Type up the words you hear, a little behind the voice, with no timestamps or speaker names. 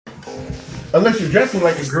unless you're dressing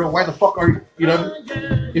like a girl, why the fuck are you? You know,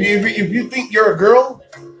 if you think you're a girl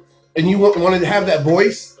and you want to have that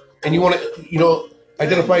voice and you want to,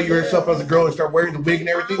 identify yourself as a girl and start wearing the wig and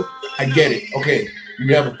everything, I get it. Okay,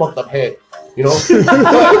 you have a fucked up head, but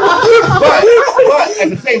at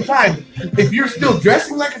the same time, if you're still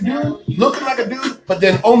dressing like a dude, looking like a dude, but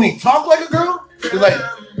then only talk like a girl, it's like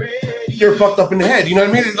you're fucked up in the head. You know what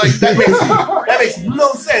I mean? It's like that makes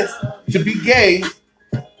no sense to be gay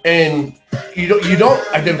and you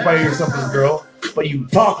don't identify yourself as a girl, but you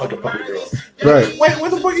talk like a fucking girl. Right. What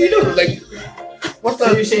the fuck are you doing? Like, what's the?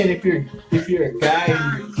 So you're saying if you're a guy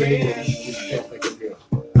and you're gay, then you just dress like a girl?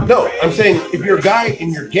 No, I'm saying if you're a guy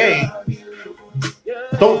and you're gay,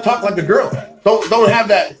 don't talk like a girl. Don't have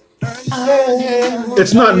that.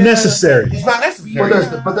 It's not necessary. It's not necessary.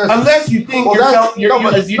 But there's, unless you think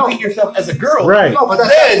think yourself as a girl, right? No, but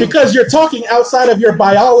because you're talking outside of your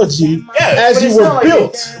biology as you were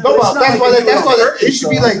built. No, but that's why it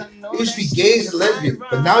should be like it should be gays and lesbians.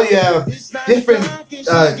 But now you have different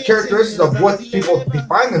characteristics of what people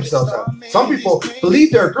define themselves as. Some people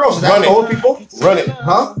believe they're girls, and that's old people. Run it,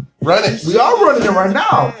 huh? Run it. We are running it right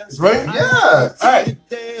now. It's right. Yeah. All right.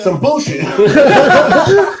 Some bullshit. No, but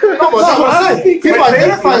that's what I'm saying. People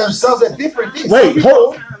identify themselves as different things. Wait,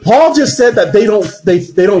 Paul just said that they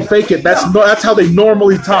don't fake it. That's how they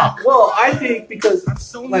normally talk. Well, I think because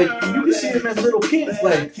like you can see them as little kids,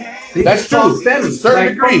 like they that's true. Them,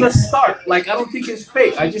 certain like, from the start. Like I don't think it's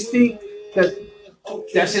fake. I just think that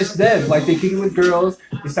that's just them. Like they kick it with girls,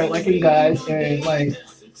 they start liking guys, and like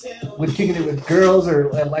with kicking it with girls or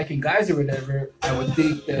liking guys or whatever, I would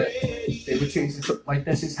think that they would change it. Like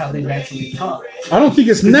that's just how they naturally talk. I don't think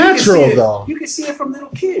it's natural though. You can see it from little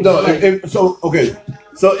kids. No,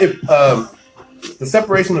 so if the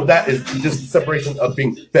separation of that is just the separation of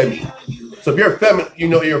being femi. So if you're a femi,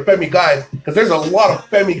 you're a femi guy, because there's a lot of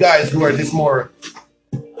femi guys who are just more,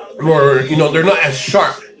 they're not as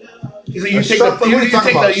sharp. You take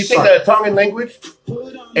the Tongan language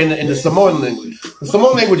and the Samoan language. The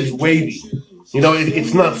Samoan language is wavy.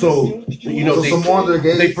 It's not so.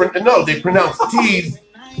 They pronounce T's.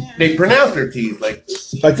 They pronounce their T's like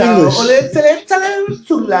English. But listen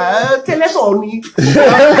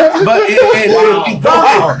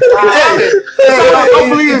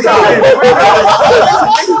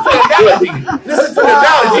to the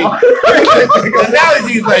analogy. The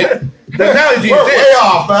analogy is like. The analogy is this.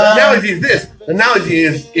 The analogy is this. The analogy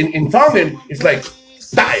is in Tongan. It's like,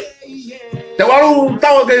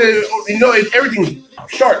 everything's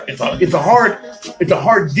sharp. It's a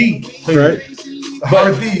hard D. Right.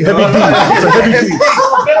 Hard D. A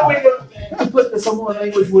better way to put the Samoan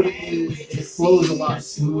language would it flows a lot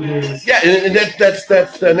smoother. Yeah, and that's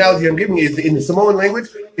the analogy I'm giving you. Is in the Samoan language,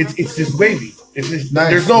 it's just wavy. It's just nice.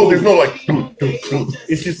 There's no like.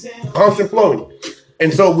 It's just constant flowing.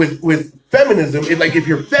 And so with feminism, if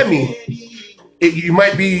you're femi, you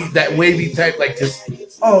might be that wavy type, like that's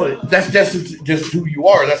just who you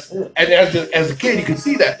are. And as a kid, you can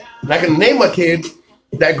see that. And I can name a kid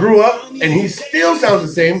that grew up and he still sounds the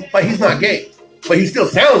same, but he's not gay. But he still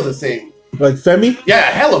sounds the same. Like femi? Yeah,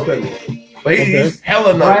 hella femi. But he's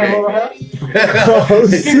hella not gay.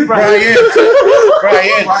 Brian.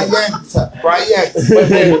 But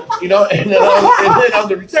then, and then on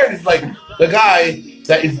the return, it's like the guy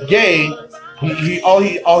that is gay, all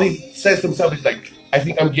he says to himself is like, I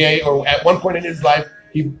think I'm gay, or at one point in his life,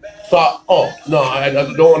 he thought, oh, no, I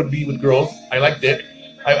don't want to be with girls. I like dick.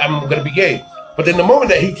 I'm going to be gay. But then the moment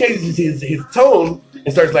that he changes his tone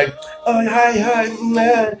and starts like, oh, hi,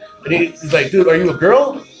 man. And he's like, dude, are you a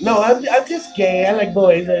girl? No, I'm just gay. I like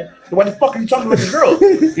boys. Why the fuck are you talking like a girl?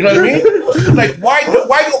 You know what I mean? It's like, why go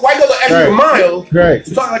the extra mile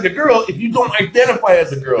to talk like a girl if you don't identify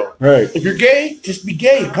as a girl? Right. If you're gay, just be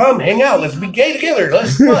gay. Come, hang out. Let's be gay together.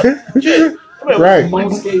 Let's shit. Right.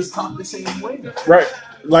 Most gays talk the same way. Right.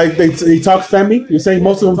 Like they talk femi. You're saying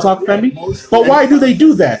most of them talk femi, but why do they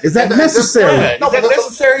do that? Is that necessary? No, but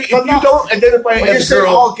necessary if you don't identify as a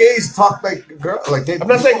girl. All gays talk like a girl. Like I'm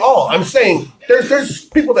not saying all. I'm saying there's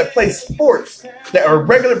people that play sports that are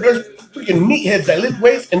regular. There's freaking meatheads that lift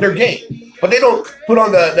weights and they're gay, but they don't put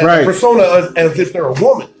on the persona as if they're a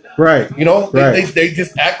woman. Right. They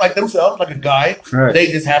just act like themselves, like a guy. Right.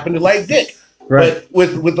 They just happen to like dick. Right.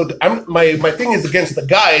 But my thing is against the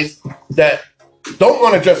guys that don't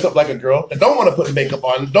want to dress up like a girl, that don't want to put makeup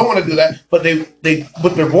on, don't want to do that, but they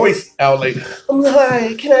put their voice out like,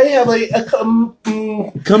 hi, can I have a caramel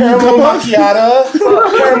macchiato?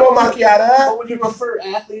 Caramel macchiato? But would you prefer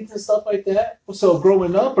athletes and stuff like that? So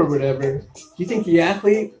growing up or whatever, do you think the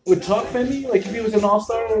athlete would talk femi? Like if he was an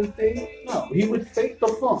all-star or anything? No, he would fake the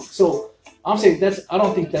funk. So I'm saying I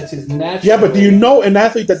don't think that's his natural. Yeah, but do you know an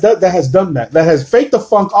athlete that has done that has faked the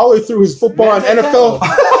funk all the way through his football and NFL?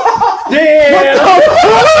 Damn.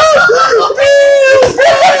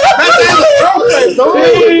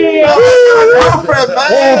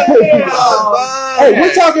 Hey,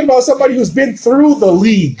 we're talking about somebody who's been through the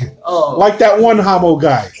league, like that one homo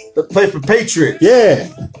guy that played for Patriots. Yeah,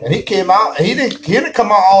 and he came out, and he didn't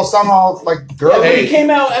come out all somehow like girl. He came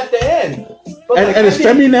out at the end. But and is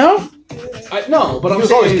Femi now? No, but he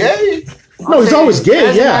was always gay. No, he's always gay.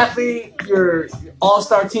 As yeah, an athlete, your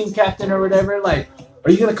all-star team captain or whatever. Like,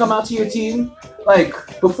 are you gonna come out to your team? Like,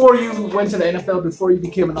 before you went to the NFL, before you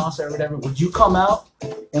became an all-star or whatever, would you come out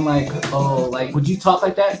and would you talk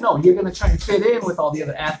like that? No, you're gonna try and fit in with all the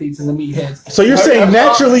other athletes and the meatheads. So you're saying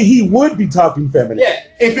naturally he would be talking feminine? Yeah,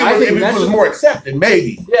 if it was more accepted,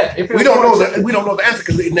 maybe. Yeah, we don't know the answer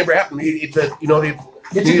because it never happened. It's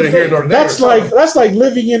neither here nor there. That's like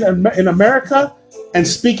living in America and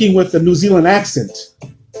speaking with a New Zealand accent,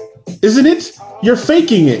 isn't it? You're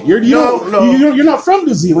faking it. You're not from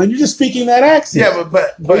New Zealand. You're just speaking that accent. Yeah,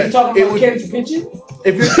 but are you talking about Ken's Pigeon?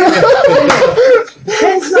 If you're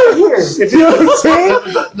Ken's not here. You know what I'm saying?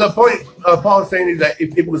 The point Paul is saying is that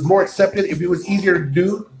if it was more accepted, if it was easier to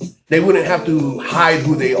do, they wouldn't have to hide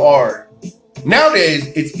who they are. Nowadays,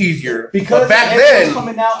 it's easier because back then,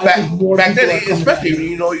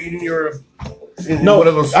 especially in one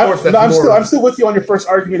of those sports. I'm still with you on your first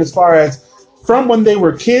argument as far as from when they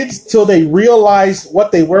were kids till they realized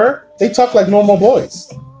what they were. They talk like normal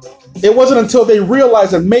boys. It wasn't until they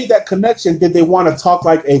realized and made that connection did they want to talk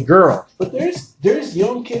like a girl. But there's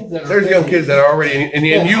young kids that are already and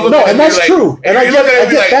you look no, at and that's true. And I get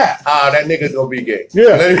that. That nigga's gonna be gay.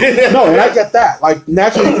 Yeah. No, and I get that. Like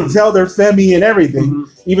naturally you can tell they're femmy and everything,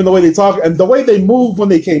 even the way they talk and the way they moved when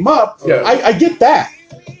they came up. Yeah. I get that.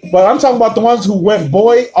 But I'm talking about the ones who went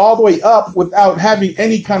boy all the way up without having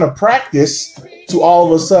any kind of practice to all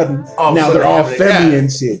of a sudden now they're all femmy and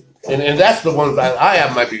shit. And that's the ones that I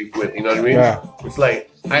have my beef with, you know what I mean? Yeah. It's like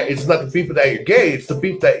it's not the beef that you're gay, it's the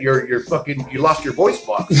beef that you're fucking you lost your voice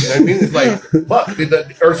box. You know what I mean? It's like, fuck, did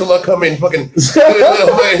the Ursula come in fucking stole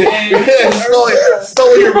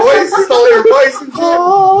your voice and shit?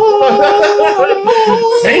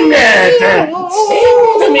 Sing that!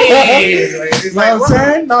 Sing to me! You know what I'm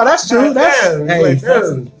saying? No, that's true.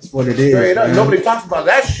 That's what it is. Nobody talks about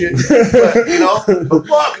that shit. But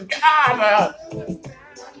fuck, God.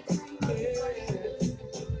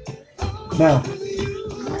 Now,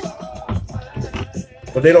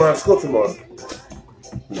 but they don't have school tomorrow.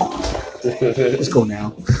 Let's go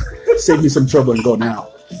now. Save me some trouble and go now.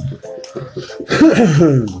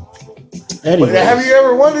 Anyway, have you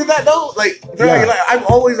ever wondered that though? I've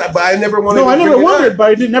always, but I never wanted. No, I never wondered,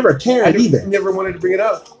 but I never cared either. Never wanted to bring it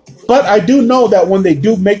up. But I do know that when they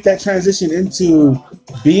do make that transition into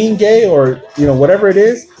being gay or whatever it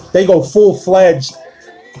is, they go full fledged.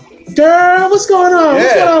 Girl, what's going on? Yeah.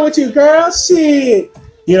 What's going on with you, girl? Shit.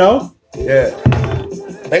 Yeah.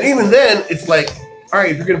 And even then, it's like, all right,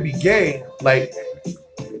 if you're gonna be gay, like,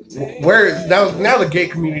 where now the gay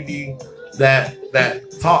community that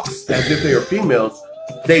talks as if they are females,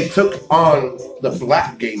 they took on the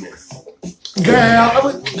black gayness.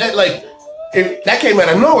 Girl, that came out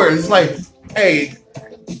of nowhere. It's like, hey,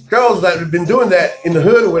 girls that have been doing that in the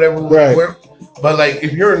hood or whatever, right. But like,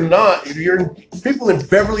 if you're people in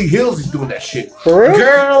Beverly Hills is doing that shit. For real?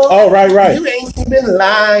 Girl. Oh, right. You ain't been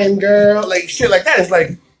lying, girl. Like shit like that. It's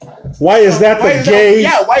like, why is that the gay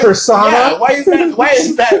persona? Yeah, why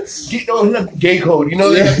is that gay code?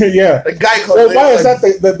 Yeah. The guy code. Well, why is that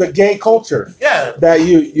the gay culture? Yeah. That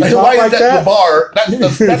you talk why like is that the bar?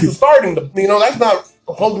 That's the starting. That's not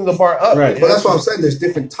holding the bar up. Right. But that's what I'm saying. There's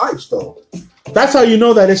different types though. That's how you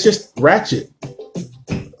know that it's just ratchet.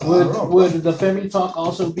 Would the Femi talk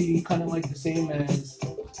also be kind of like the same as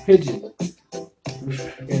pigeon?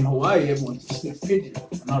 In Hawaii, everyone speaks pigeon.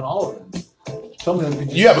 Not all of them. Some of them.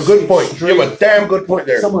 You have a good point. You have a damn good point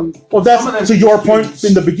there. That's to your point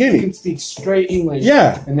in the beginning. They can speak straight English.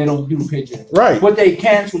 Yeah. And they don't do pigeon. Right. But they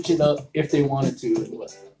can switch it up if they wanted to as well.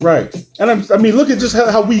 Right. And I mean, look at just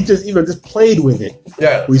how we just played with it.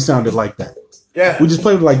 Yeah. We sounded like that. Yeah. We just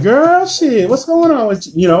played with like, girl, shit, what's going on with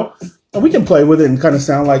you? And we can play with it and kind of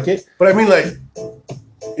sound like it. But I mean, like,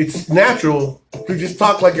 it's natural to just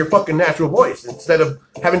talk like your fucking natural voice instead of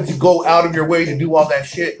having to go out of your way to do all that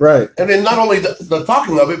shit. Right. And then not only the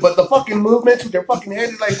talking of it, but the fucking movements with your fucking head.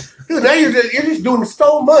 It's like, dude, now you're just doing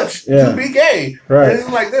so much to be gay. Right. And it's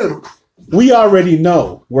like, dude. We already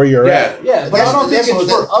know where you're at. Yeah, but I don't think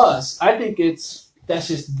it's for us. I think that's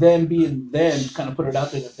just them being them, kind of put it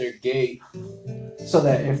out there that they're gay, so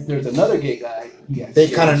that if there's another gay guy, they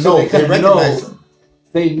kind of know, they recognize him.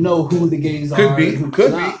 They know who the gays Could are. be, and who's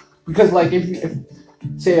could not. Because like if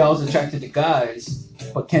say I was attracted to guys,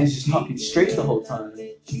 but Ken's just talking straight the whole time,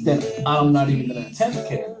 then I'm not even gonna attempt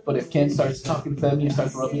Ken. But if Ken starts talking to me and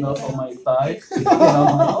starts rubbing up on my thigh, then I'm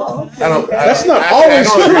like, oh, okay. That's not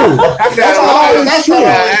always true. That's not always true.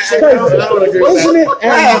 I don't agree with Isn't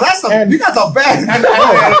that. it? You guys are bad.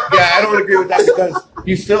 I don't agree with that because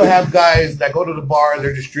you still have guys that go to the bar and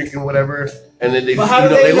they're just drinking whatever, and then they But just, how do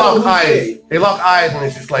they they know lock who's eyes. gay? They lock eyes, and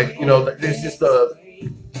it's just like it's just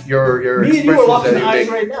your Me and you are expressions locking that you eyes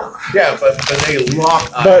make. right now. Yeah, but they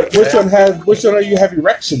lock eyes. But which one are you have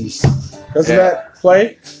erections? Doesn't that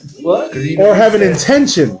play? What? Or have an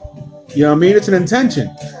intention? You know what I mean? It's an intention.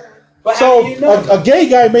 But So how do you know? a gay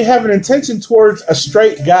guy may have an intention towards a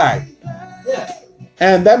straight guy, Yeah.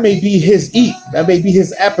 and that may be his eat. That may be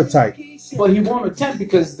his appetite. But he won't attempt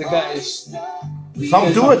because the guy is.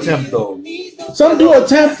 Some do attempt though. Some do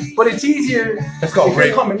attempt. But it's easier Let's go, if you're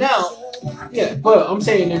Rick. coming out. Yeah, but I'm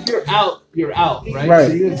saying if you're out, right? Right.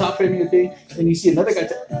 So you're in the top of your thing, and you see another guy,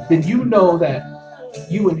 then you know that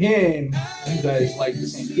you and him, you guys like the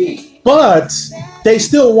same thing. But they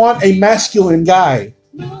still want a masculine guy.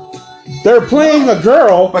 They're playing a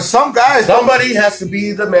girl. But some guys, Somebody has to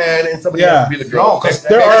be the man and somebody has to be the girl. no, because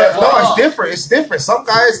There are- it's different. It's different. Some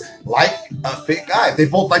guys like a fit guy. They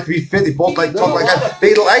both like to be fit. They both like talk like that.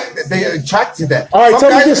 They attracted to that. All right, Some tell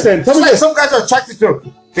me guys, this then. Tell me just this. Some guys are attracted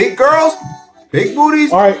to big girls, big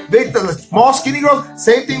booties, All right. big the small skinny girls.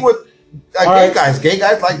 Same thing with gay right. guys. Gay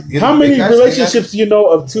guys like How big many guys, relationships do you know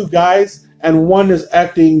of two guys and one is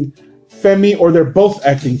acting femi or they're both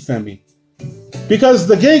acting femi? Because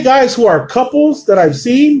the gay guys who are couples that I've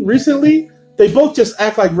seen recently, they both just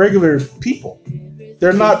act like regular people.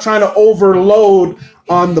 They're not trying to overload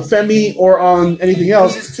on the femi or on anything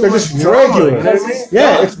else. It's too They're much just drama, you regular. know what I mean?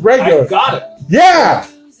 Yeah, it's regular. I got it. Yeah.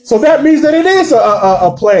 So that means that it is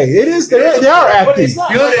a play. It is. They are But acting. it's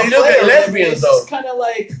not You look like at- a you look at player, lesbians, it's though. kind of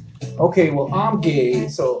like, okay, well, I'm gay,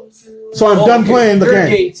 so So I'm done playing the you're game.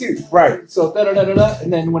 gay too, Right. So da da da da da,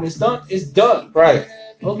 and then when it's done, it's done. Right.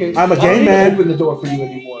 Okay, I'm a I gay don't need to man. Open the door for you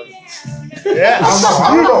anymore. Yeah.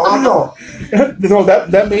 I don't know. No,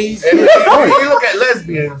 that means. And if you look at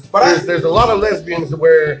lesbians, But there's a lot of lesbians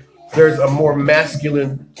where there's a more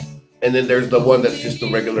masculine, and then there's the one that's just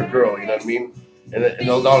a regular girl. You know what I mean? And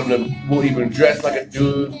a lot of them will even dress like a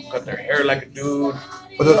dude, cut their hair like a dude.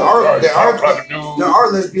 But there are talk like a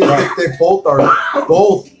dude. lesbians that they both are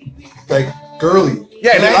both like girly.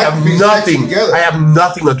 Yeah, and They I like to have be sexy nothing. together. I have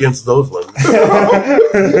nothing against those ones.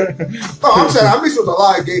 No, I'm saying I mix with a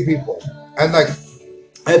lot of gay people, and like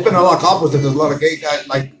I've been in a lot of couples that there's a lot of gay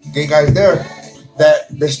guys there that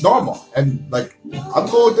that's normal, and like I'm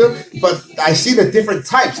cool with them. But I see the different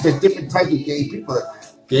types. There's different types of gay people.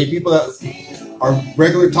 Gay people that are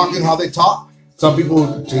regular talking how they talk. Some people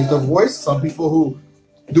who change their voice. Some people who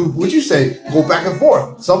do what you say, go back and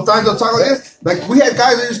forth. Sometimes they'll talk like this. Like we had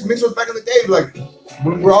guys that used to mix with back in the day. Like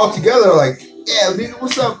when we're all together, like yeah, nigga,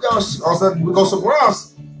 what's up? Yo, all of a sudden we go somewhere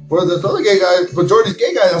else. Where there's other gay guys, majority's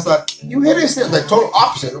gay guys. I was like, you hit it, like total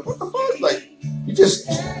opposite. What the fuck? Like you just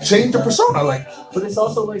changed the persona. Like But it's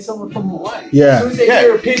also like someone from Hawaii. Yeah. As soon as they Yeah.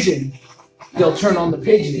 hear a pigeon, they'll turn on the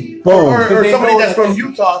pigeon. Boom. Or They somebody know that's that from they-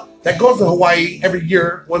 Utah that goes to Hawaii every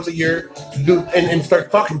year, once a year, to do and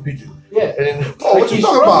start talking pigeon. Yeah. And then, oh, what Like you he's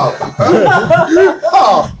talking from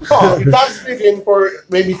about? he talks pigeon for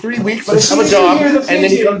maybe 3 weeks, But as have soon a as you job, hear the and then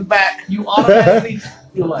he pigeon- comes back. You automatically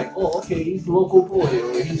feel like, oh, okay, he's a local boy,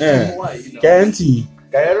 or he's Yeah. from Hawaii. You know? Guarantee.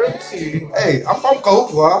 Guarantee. Hey, I'm from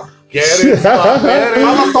Kaukwa. Get it?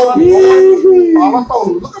 Mama told me. Mama told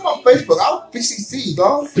me. Look at my Facebook. I'm PCC,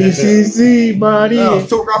 dog. PCC, money. Yeah,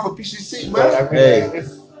 took off for PCC, man. Hey.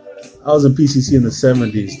 I was in PCC in the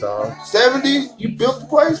 70s, dog. 70s, you built the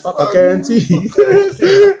place? Fuck I guarantee.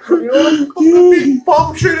 Big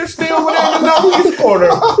palm tree that's still over there in the northeast corner.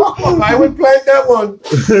 I would plant that one.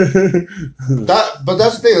 But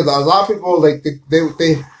that's the thing. A lot of people like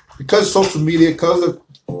they because of social media, because of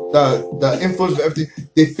the influence of everything,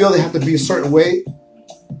 they feel they have to be a certain way.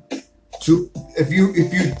 To if you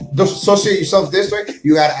associate yourself this way,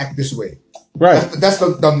 you gotta act this way. Right. That's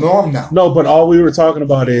the norm now. No, but all we were talking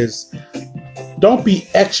about is don't be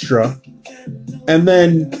extra and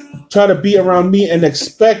then try to be around me and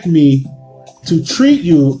expect me to treat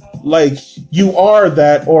you like you are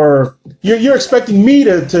that, or you're expecting me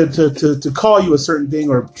to call you a certain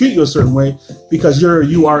thing or treat you a certain way because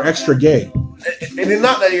you are extra gay. and it's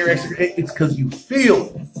not that you're extra gay, it's because you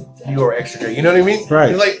feel you're extra gay. You know what I mean?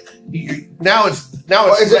 Right. It's like now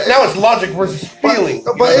it's logic versus feeling.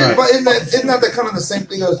 But isn't that kind of the same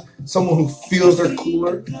thing as someone who feels they're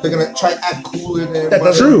cooler? They're gonna try to act cooler than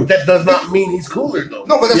everybody. True. That does not mean he's cooler though.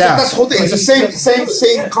 No, but that's the whole thing. It's the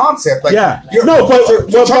same concept. Like, you're trying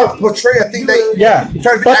to portray a thing that you're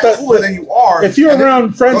trying to act cooler than you are. If you're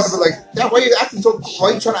around friends, like, why are you acting so?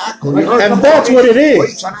 Why are you trying to act cool? And that's what it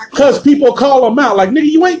is. Because people call them out, like, nigga,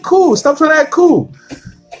 you ain't cool. Stop trying to act cool.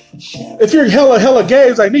 If you're hella gay,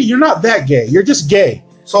 it's like, nigga, you're not that gay. You're just gay.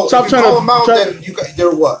 So stop if you call them out, then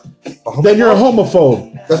they're what? Then you're a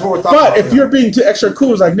homophobe. That's what we're talking about. But if you're being too extra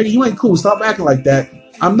cool, it's like, nigga, you ain't cool. Stop acting like that.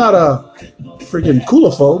 I'm not a freaking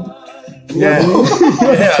coolophobe. Yeah. Right?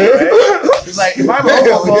 It's like, if I'm a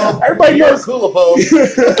homophobe, everybody knows coolophobe.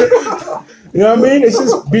 You know what I mean? It's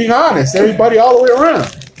just being honest. Everybody all the way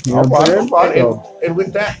around. You know what I'm saying? And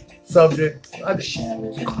with that subject, I just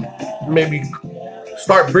maybe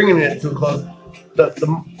start bringing it to close.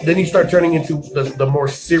 Then you start turning into the more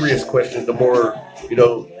serious questions, the more,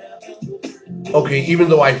 okay, even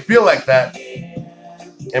though I feel like that,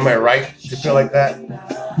 am I right to feel like that?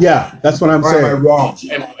 Yeah, that's what I'm saying. Am I wrong?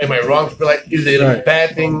 Am I wrong to feel like, is it a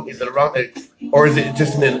bad thing? Is it a wrong thing? Or is it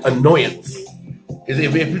just an annoyance?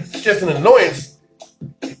 If it's just an annoyance,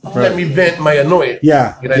 let me vent my annoyance.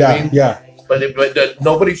 Yeah, you know what I mean? Yeah. But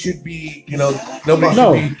nobody should be, nobody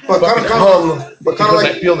should be fucking hung because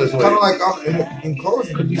I feel this way. Kind of like in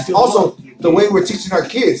closing. Also, the way we're teaching our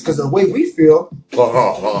kids, because the way we feel,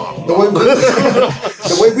 the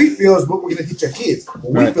way we feel is what we're going to teach our kids.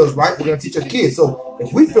 What we feel is right, we're going to teach our kids. So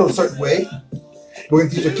if we feel a certain way, we're going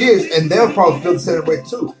to teach our kids, and they'll probably feel the same way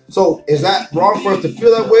too. So is that wrong for us to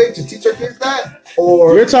feel that way, to teach our kids that?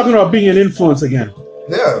 Or you're talking about being an influence again.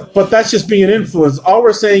 Yeah. But that's just being an influence. All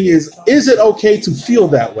we're saying is it okay to feel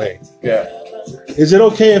that way? Yeah. Is it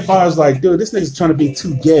okay if I was like, dude, this nigga's trying to be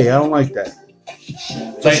too gay? I don't like that.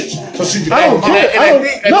 So should you I don't care.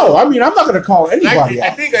 I mean, I'm not going to call anybody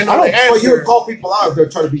out. I think I know the answer. But you would call people out if they're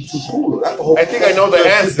trying to be too cool. That's the whole. I think I know the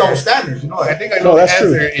answer. Double standards, I think I know the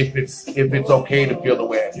answer. If it's okay to feel the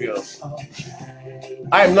way I feel.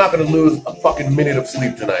 I am not going to lose a fucking minute of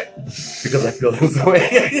sleep tonight because I feel this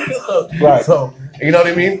way. Right. So, you know what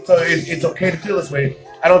I mean? So it's okay to feel this way.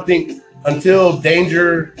 I don't think until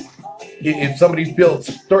danger, if somebody feels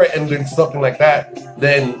threatened and something like that,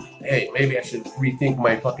 then, hey, maybe I should rethink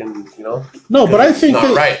my fucking, No, but I think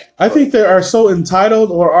I think they are so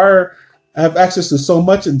entitled or have access to so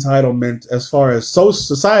much entitlement as far as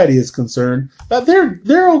society is concerned that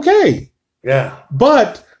they're okay. Yeah.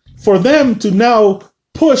 But for them to now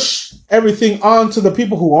push everything onto the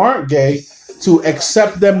people who aren't gay to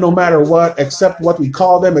accept them no matter what, accept what we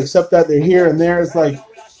call them, accept that they're here and there. It's like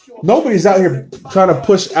nobody's out here trying to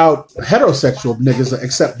push out heterosexual niggas and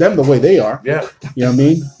accept them the way they are. Yeah. You know what I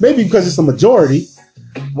mean? Maybe because it's a majority.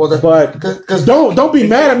 Well, but don't be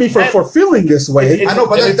mad at me for feeling this way. I know,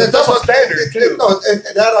 but that's double standard too. No, and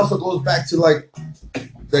that also goes back to like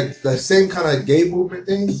the same kind of gay movement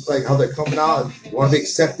thing, like how they're coming out and want to be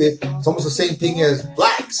accepted. It's almost the same thing as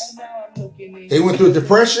blacks. They went through a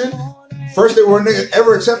depression. First, they weren't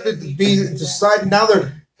ever accepted to be in society. Now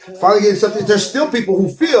they're finally getting accepted. There's still people who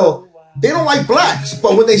feel they don't like blacks,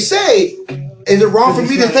 but when they say, "Is it wrong for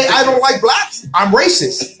me to say I don't like blacks? I'm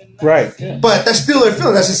racist." Right. But that's still their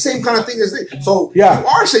feeling. That's the same kind of thing as they. So you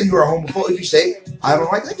are saying you're a homophobe if you say, I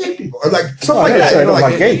don't like the gay people. Or like something like that. I don't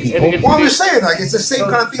like gay people. Well, I'm just saying, like, it's the same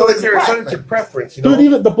kind of thing. So it's your preference, Dude,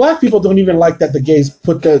 even the black people don't even like that the gays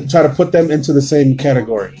try to put them into the same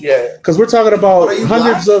category. Yeah. Because we're talking about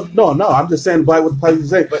hundreds of... No, I'm just saying black with the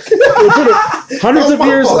say. Hundreds of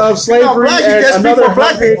years of slavery and another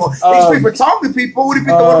black people. You speak for tongue people. What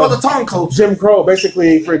about the tongue culture? Jim Crow,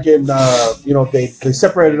 basically freaking, they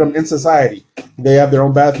separated them in society. They have their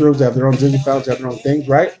own bathrooms, they have their own drinking fountains, they have their own things,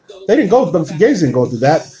 right? They didn't go, the gays didn't go through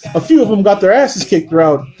that. A few of them got their asses kicked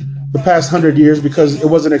throughout the past 100 years because it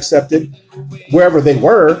wasn't accepted wherever they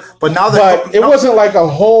were. But now it wasn't like a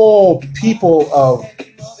whole people of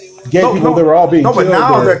gay people that were all being killed. No, but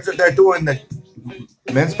now they're doing the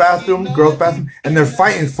men's bathroom, girls' bathroom, and they're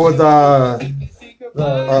fighting for the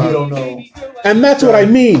you don't know. And that's what I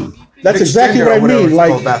mean. That's exactly what I mean.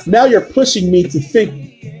 Like, now you're pushing me to think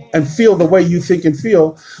and feel the way you think and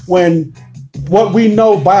feel when what we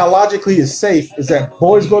know biologically is safe is that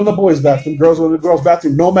boys go in the boys' bathroom, girls go in the girls'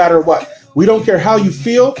 bathroom, no matter what. We don't care how you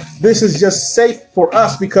feel. This is just safe for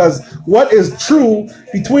us because what is true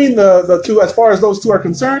between the two, as far as those two are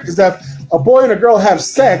concerned, is that a boy and a girl have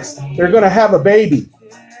sex, they're going to have a baby.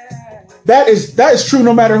 That is true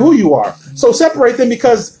no matter who you are. So separate them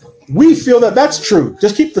because we feel that that's true.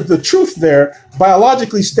 Just keep the truth there.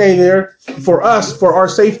 Biologically, stay there for us, for our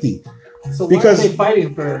safety. So because why are they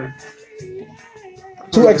fighting for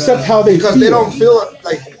to accept how they because feel. they don't feel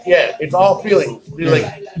like it's all feelings.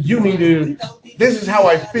 Like you need to. This is how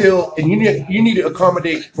I feel, and you need to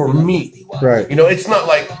accommodate for me. Right. You know, it's not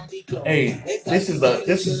like, hey, this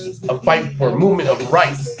is a fight for movement of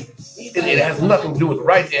rights. It has nothing to do with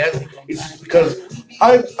rights. It's because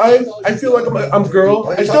I feel like I'm a girl.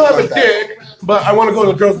 I still have a dick, but I want to go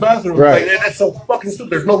to the girls' bathroom. Right. Like, that's so fucking stupid.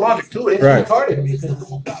 There's no logic to it. Right. retarded because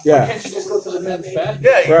why Yeah. can't you just go to the men's bathroom?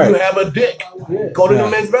 Yeah, Right. you have a dick. Go to Yeah. the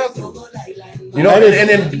men's bathroom. You know, That is- and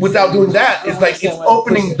then without doing that, it's like it's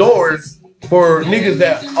opening doors for niggas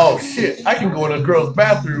that, oh shit, I can go in a girl's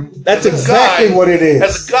bathroom. That's as a exactly guy- what it is.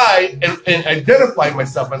 As a guy and identify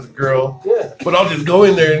myself as a girl, Yeah. but I'll just go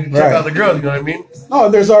in there and check Right. out the girls, you know what I mean? No,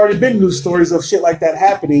 there's already been news stories of shit like that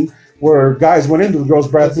happening where guys went into the girls'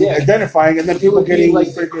 bathroom Yeah. identifying and then It people would be getting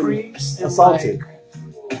like the freaking creeps and assaulted.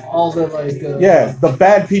 like all the Yeah, the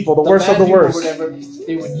bad people, the worst bad of the people or worst. whatever,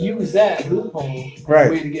 they would use that loophole as Right.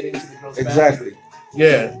 a way to get into the girls' Exactly.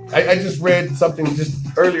 Yeah, I just read something just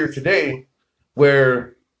earlier today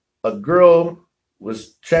where a girl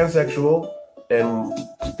was transsexual and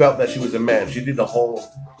felt that she was a man. She did the whole,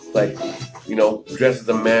 like, you know, dressed as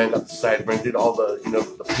a man, got the sideburns, did all the, you know,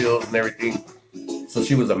 the pills and everything. So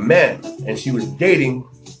she was a man, and she was dating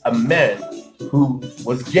a man who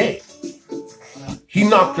was gay. He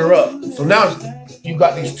knocked her up. So now you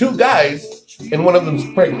got these two guys, and one of them's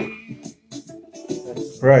pregnant.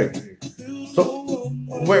 Right. So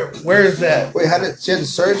where is that? wait, she had the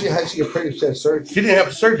surgery? How did she get pregnant? She had surgery. She didn't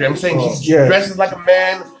have surgery. I'm saying she Yeah. dresses like a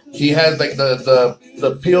man. She has like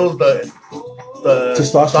the pills, the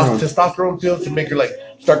testosterone pills to make her like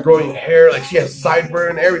start growing hair. Like she has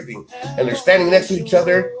sideburn, everything. And they're standing next to each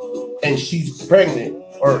other, and she's pregnant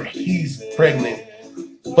or he's pregnant.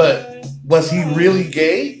 But was he really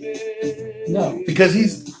gay? No. Because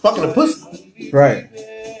he's fucking a pussy. Right.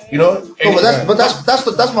 You know? No,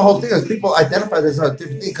 that's my whole thing. Is people identify this as a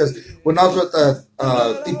different thing. Because when I was with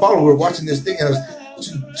Deepalo, we were watching this thing, and it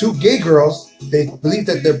was two gay girls. They believe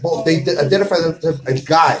that they identify themselves as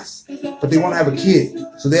guys, but they want to have a kid.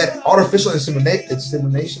 So they had artificial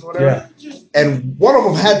insemination, whatever. Yeah. And one of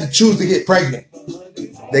them had to choose to get pregnant.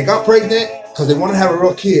 They got pregnant because they wanted to have a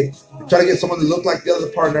real kid. They tried to get someone to look like the other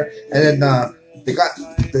partner, and then they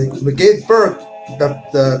gave birth.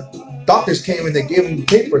 The doctors came and they gave him the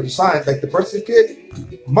paper to sign, like the birth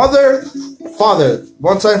certificate. Mother, father,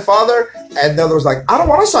 one signed father, and the other was like, I don't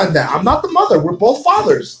want to sign that. I'm not the mother. We're both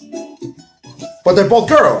fathers. But they're both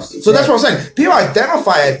girls. So that's what I'm saying. People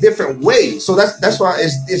identify a different way. So that's why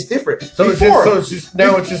it's different. So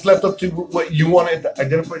it's just left up to what you want to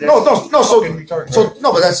identify. No. So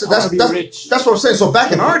no, but that's rich. what I'm saying. So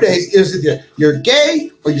back in our days, is you're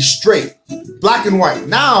gay or you're straight, black and white.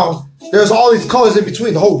 Now there's all these colors in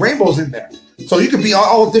between. The whole rainbow's in there. So you could be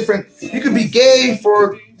all different. You could be gay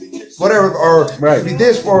for whatever, or Right. you could be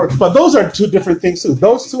this for. But those are two different things too.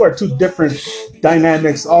 Those two are two different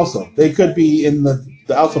dynamics also. They could be in the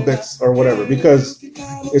alphabets or whatever, because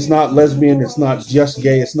it's not lesbian, it's not just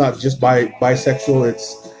gay, it's not just bisexual,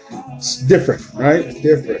 it's different, right? It's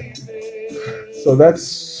different. So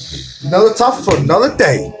that's Another topic for another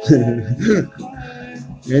day.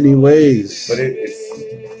 anyways. But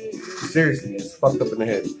it's seriously, it's fucked up in the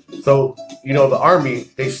head. So, you know, the army,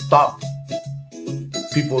 they stopped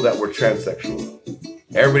people that were transsexual.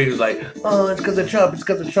 Everybody was like, oh, it's because of Trump, it's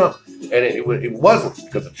because of Trump. And it wasn't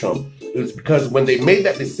because of Trump. It was because when they made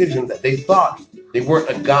that decision that they thought they weren't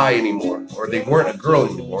a guy anymore, or they weren't a girl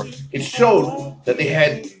anymore, it showed that they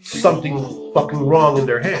had something fucking wrong in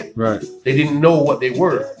their head. Right. They didn't know what they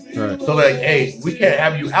were. Right. So they're like, hey, we can't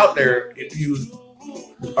have you out there if you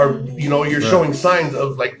are, you know, you're showing signs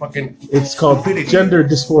of like fucking It's called stupidity. gender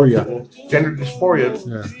dysphoria. Gender dysphoria.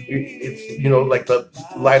 Yeah. It's, you know, like the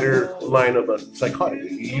lighter line of a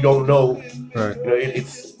psychotic. You don't know, Right. you know,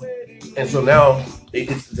 it's, and so now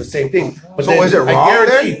it's the same thing. But So then is it I wrong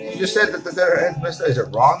guarantee then? You just said that they're is it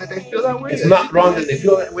wrong that they feel that way? it's not wrong that they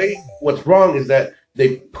feel that way. What's wrong is that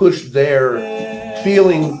they push their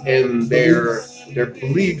feelings and their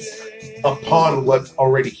beliefs upon what's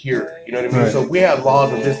already here. You know what I mean? Right. So we have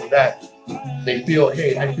laws and this and that. They feel,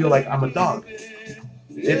 hey, I feel like I'm a dog.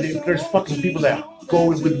 There's fucking people that go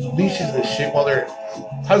with leashes and shit while their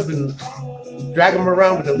husbands drag them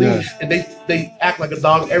around with a leash, and they act like a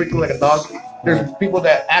dog, everything like a dog. There's people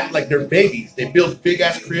that act like they're babies. They build big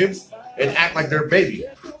ass cribs and act like they're a baby.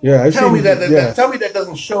 Yeah. Tell me that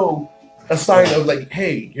doesn't show a sign of like,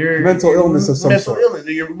 hey, you're mental illness of some mental sort. illness.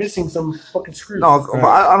 You're missing some fucking screws. No, but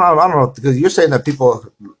I don't know, because you're saying that people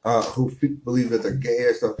who believe that they're gay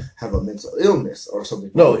or stuff have a mental illness or something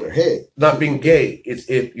No, in their head. not being gay. It's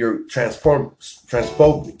if you're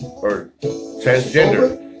transphobic or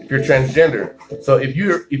transgender. If you're transgender, so if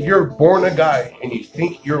you're born a guy and you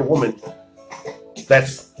think you're a woman,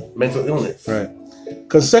 that's mental illness. Right.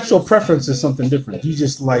 Because sexual preference is something different. You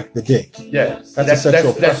just like the dick. Yeah, That's a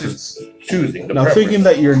sexual preference. That's just choosing. Now, thinking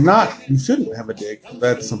that you shouldn't have a dick,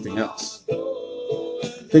 that's something else.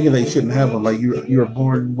 Thinking that you shouldn't have one, like you were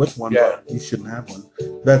born with one, but you shouldn't have one.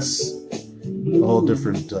 That's a whole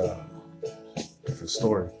different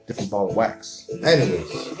story, different ball of wax. Anyways,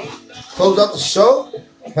 close out the show.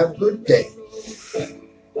 Have a good day.